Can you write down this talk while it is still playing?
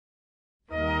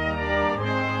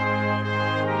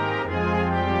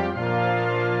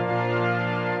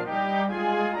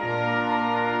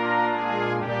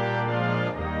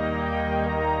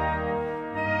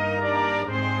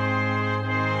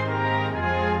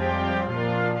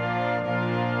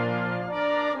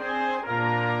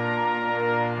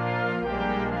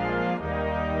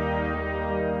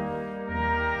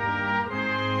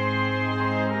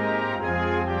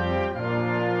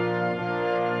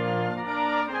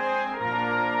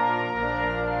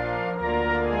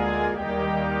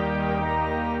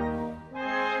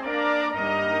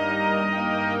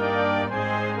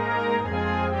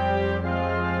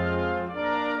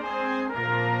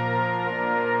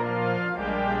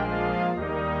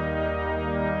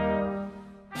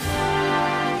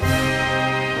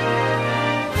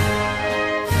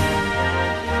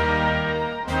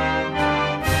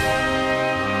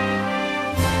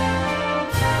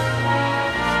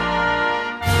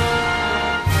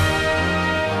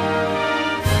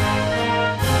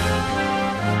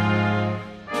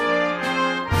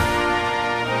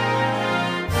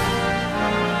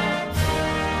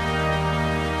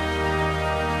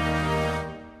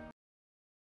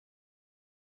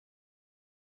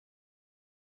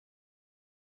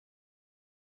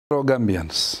Fellow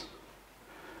Gambians,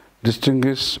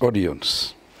 distinguished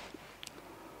audience,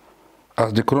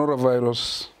 as the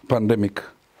coronavirus pandemic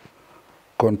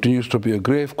continues to be a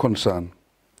grave concern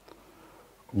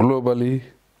globally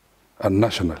and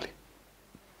nationally,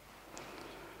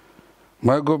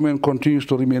 my government continues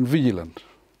to remain vigilant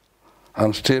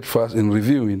and steadfast in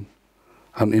reviewing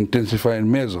and intensifying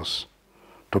measures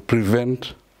to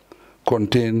prevent,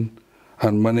 contain,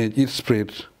 and manage its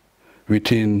spread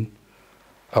within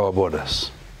our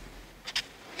borders.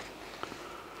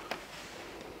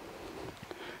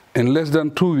 In less than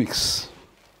 2 weeks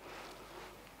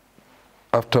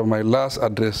after my last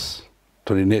address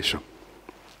to the nation,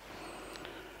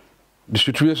 the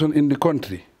situation in the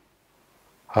country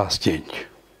has changed.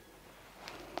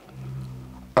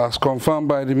 As confirmed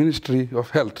by the Ministry of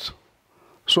Health,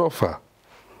 so far,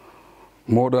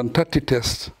 more than 30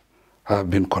 tests have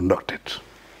been conducted.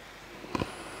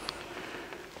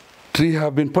 3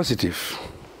 have been positive,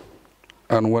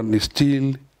 and 1 is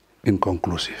still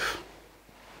inconclusive.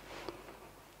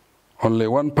 Only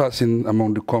 1 person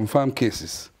among the confirmed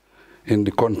cases in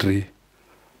the country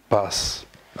passed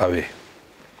away.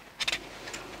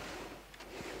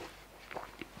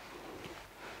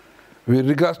 With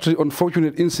regards to the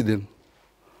unfortunate incident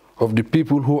of the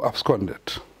people who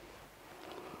absconded,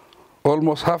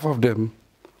 almost half of them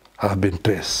have been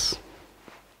traced.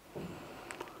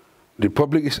 The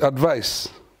public is advised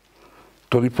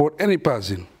to report any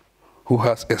person who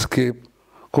has escaped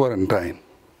quarantine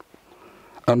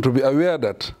and to be aware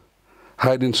that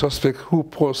hiding suspects who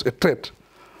pose a threat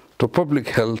to public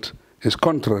health is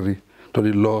contrary to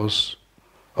the laws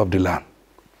of the land.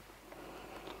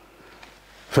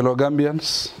 Fellow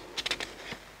Gambians,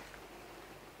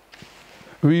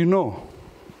 we know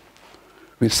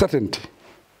with certainty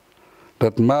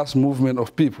that mass movement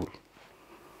of people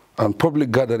and public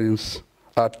gatherings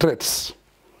are threats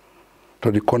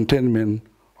to the containment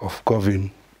of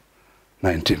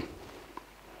Covid-19.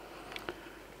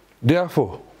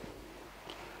 Therefore,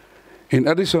 in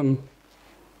addition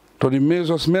to the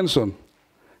measures mentioned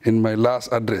in my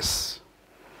last address,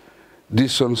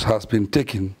 decisions have been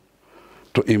taken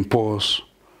to impose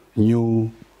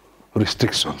new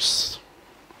restrictions.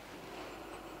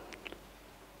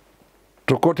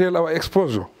 To curtail our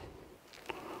exposure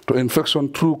to infection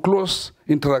through close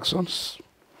interactions,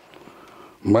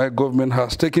 my government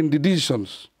has taken the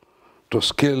decisions to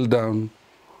scale down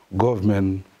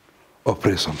government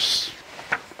operations.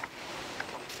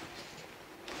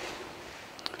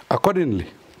 Accordingly,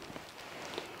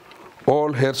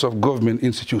 all heads of government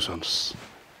institutions,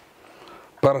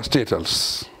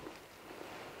 parastatals,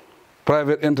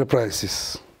 private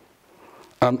enterprises,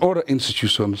 and other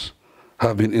institutions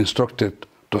have been instructed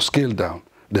to scale down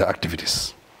their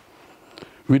activities,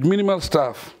 with minimal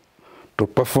staff to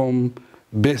perform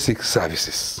basic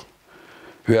services.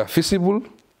 Where feasible,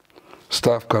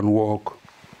 staff can work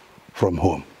from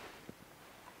home.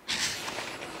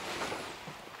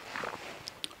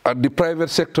 At the private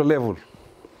sector level,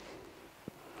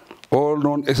 all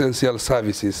non-essential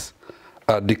services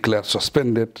are declared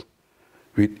suspended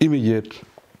with immediate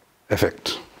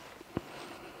effect.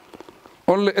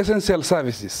 Only essential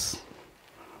services,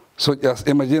 such as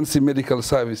emergency medical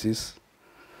services,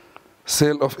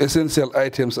 sale of essential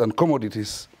items and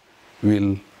commodities,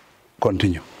 will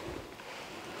continue.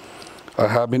 I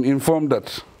have been informed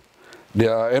that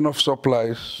there are enough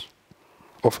supplies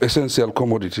of essential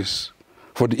commodities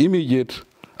for the immediate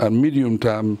and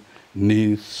medium-term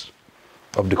needs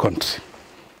of the country.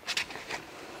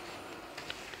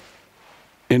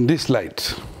 In this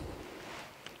light,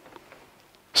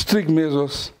 strict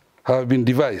measures have been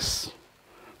devised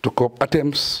to curb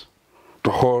attempts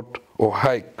to halt or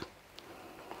hike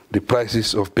the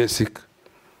prices of basic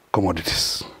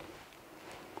commodities.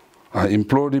 I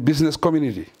implore the business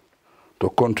community to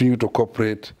continue to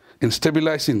cooperate in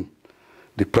stabilizing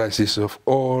the prices of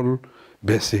all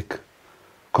basic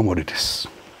commodities.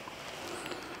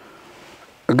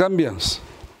 Gambians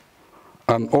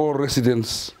and all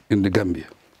residents in the Gambia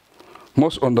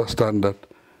must understand that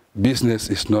business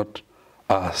is not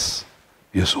as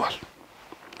usual.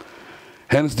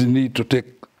 Hence the need to take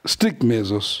strict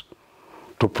measures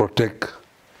to protect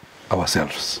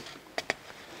ourselves.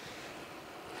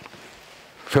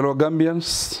 Fellow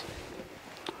Gambians,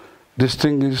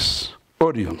 distinguished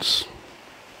audience,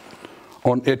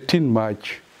 on 18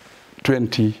 March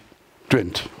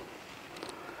 2020,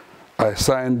 I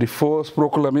signed the first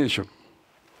proclamation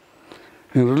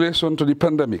in relation to the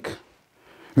pandemic,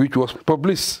 which was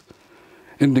published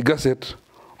in the Gazette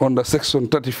under Section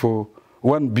 34,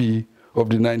 1B of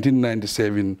the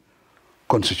 1997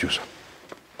 Constitution.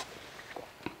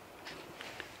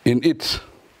 In it,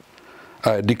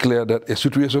 I declare that a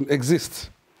situation exists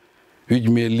which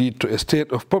may lead to a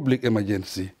state of public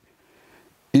emergency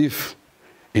if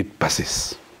it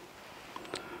passes.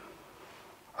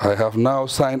 I have now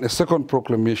signed a second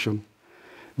proclamation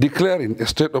declaring a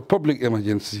state of public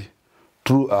emergency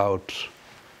throughout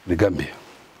the Gambia.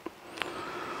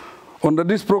 Under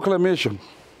this proclamation,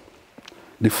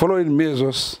 the following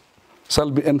measures shall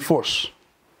be enforced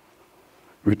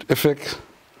with effect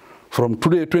from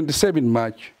today, 27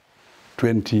 March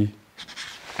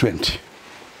 2020.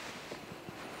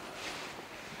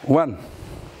 1.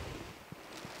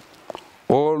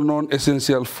 All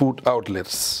non-essential food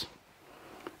outlets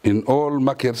in all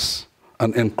markets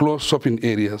and enclosed shopping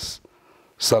areas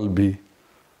shall be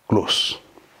closed.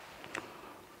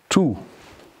 2.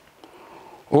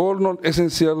 All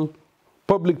non-essential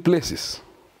public places,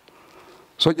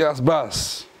 such as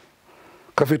bars,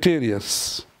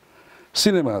 cafeterias,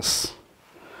 cinemas,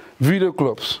 video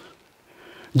clubs,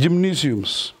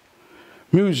 gymnasiums,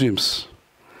 museums,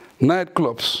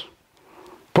 nightclubs,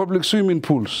 public swimming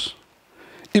pools,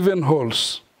 event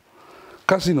halls,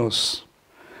 casinos,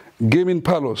 gaming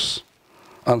parlors,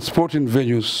 and sporting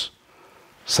venues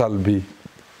shall be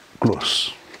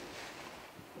closed.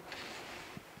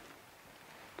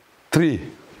 3.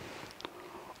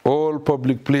 All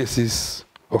public places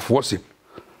of worship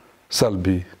shall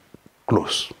be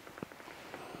closed.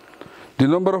 The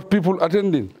number of people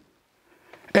attending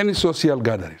any social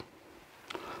gathering,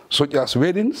 such as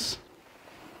weddings,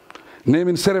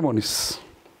 naming ceremonies,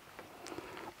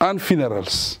 and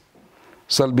funerals,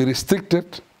 shall be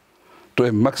restricted to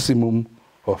a maximum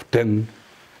of 10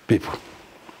 people.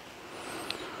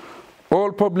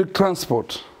 All public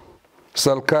transport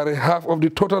shall carry half of the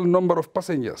total number of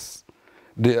passengers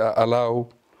they are allowed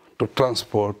to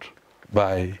transport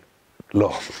by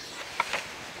law.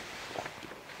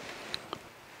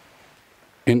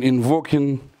 In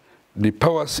invoking the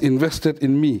powers invested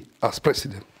in me as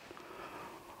president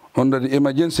under the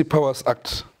Emergency Powers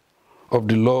Act of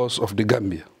the laws of the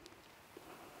Gambia,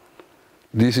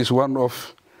 this is one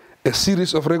of a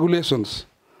series of regulations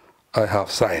I have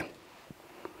signed,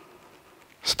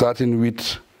 starting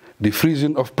with the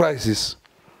freezing of prices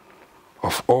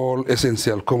of all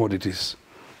essential commodities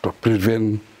to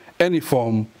prevent any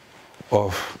form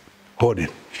of hoarding.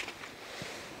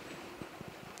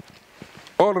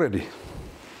 Already,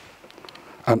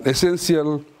 an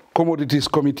essential commodities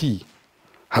committee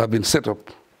has been set up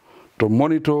to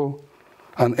monitor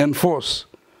and enforce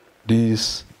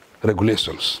these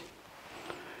regulations.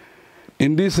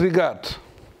 In this regard,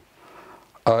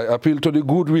 I appeal to the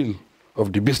goodwill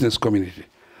of the business community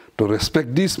to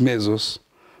respect these measures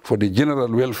for the general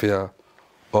welfare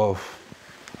of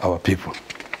our people.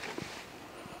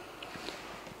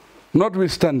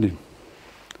 Notwithstanding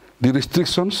the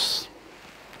restrictions,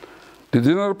 the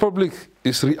general public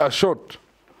is reassured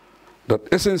that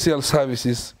essential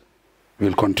services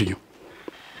will continue.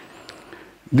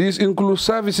 These include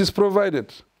services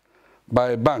provided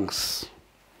by banks,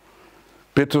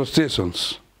 petrol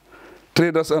stations,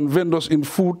 traders and vendors in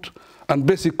food and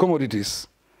basic commodities,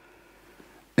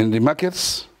 in the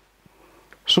markets,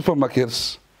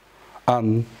 supermarkets,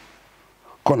 and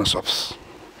corner shops.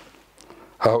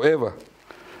 However,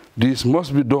 this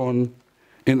must be done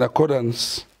in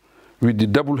accordance with the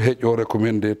WHO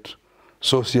recommended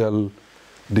social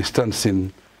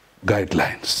distancing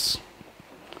guidelines.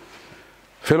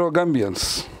 Fellow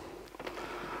Gambians,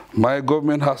 my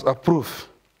government has approved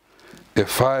a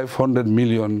 $500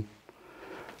 million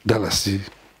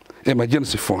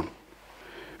emergency fund,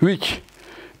 which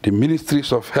the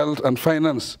Ministries of Health and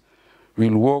Finance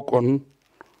will work on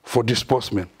for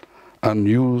disbursement and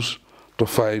use to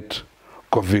fight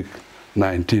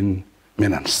COVID-19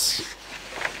 menace.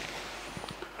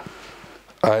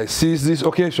 I seize this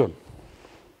occasion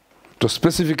to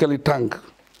specifically thank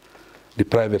the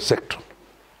private sector,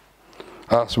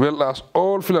 as well as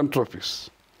all philanthropists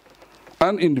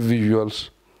and individuals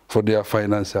for their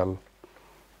financial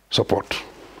support.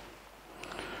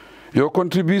 Your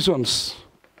contributions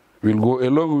will go a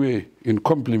long way in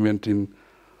complementing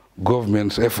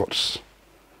government's efforts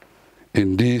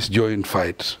in this joint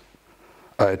fight.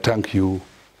 I thank you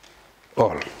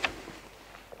all.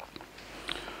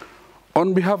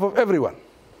 On behalf of everyone,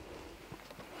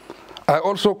 I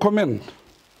also commend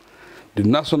the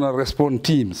national response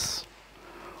teams,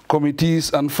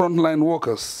 committees, and frontline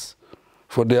workers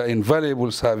for their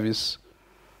invaluable service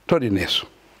to the nation.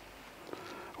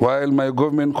 While my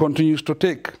government continues to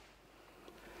take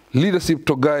leadership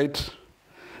to guide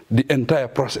the entire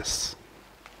process,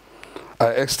 I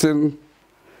extend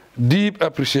deep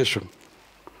appreciation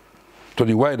to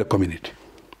the wider community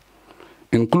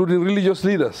including religious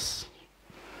leaders,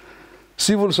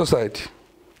 civil society,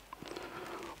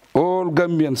 all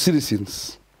Gambian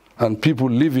citizens and people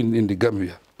living in the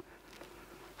Gambia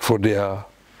for their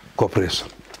cooperation.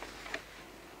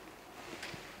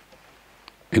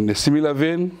 In a similar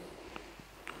vein,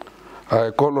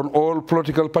 I call on all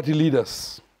political party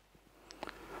leaders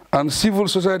and civil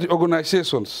society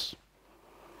organizations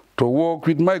to work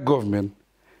with my government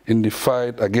in the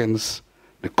fight against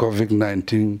the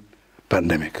COVID-19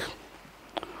 pandemic.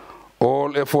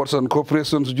 All efforts and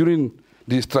cooperations during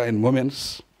these trying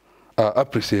moments are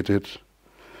appreciated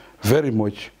very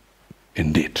much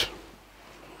indeed.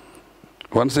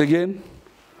 Once again,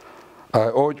 I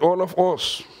urge all of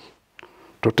us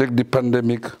to take the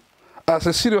pandemic as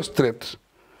a serious threat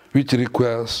which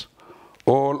requires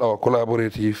all our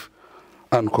collaborative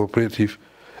and cooperative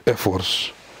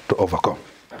efforts to overcome.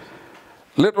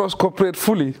 Let us cooperate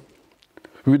fully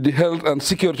with the health and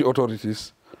security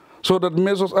authorities so that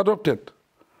measures adopted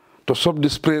to stop the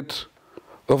spread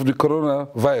of the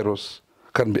coronavirus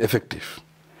can be effective.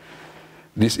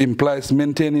 This implies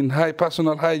maintaining high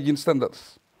personal hygiene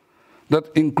standards that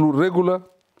include regular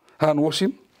hand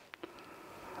washing,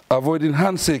 avoiding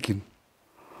handshaking,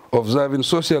 observing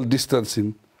social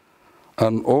distancing,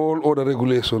 and all other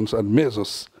regulations and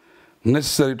measures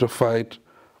necessary to fight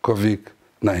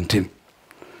COVID-19.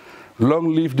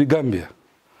 Long live the Gambia.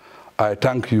 I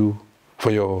thank you for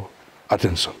your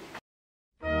attention.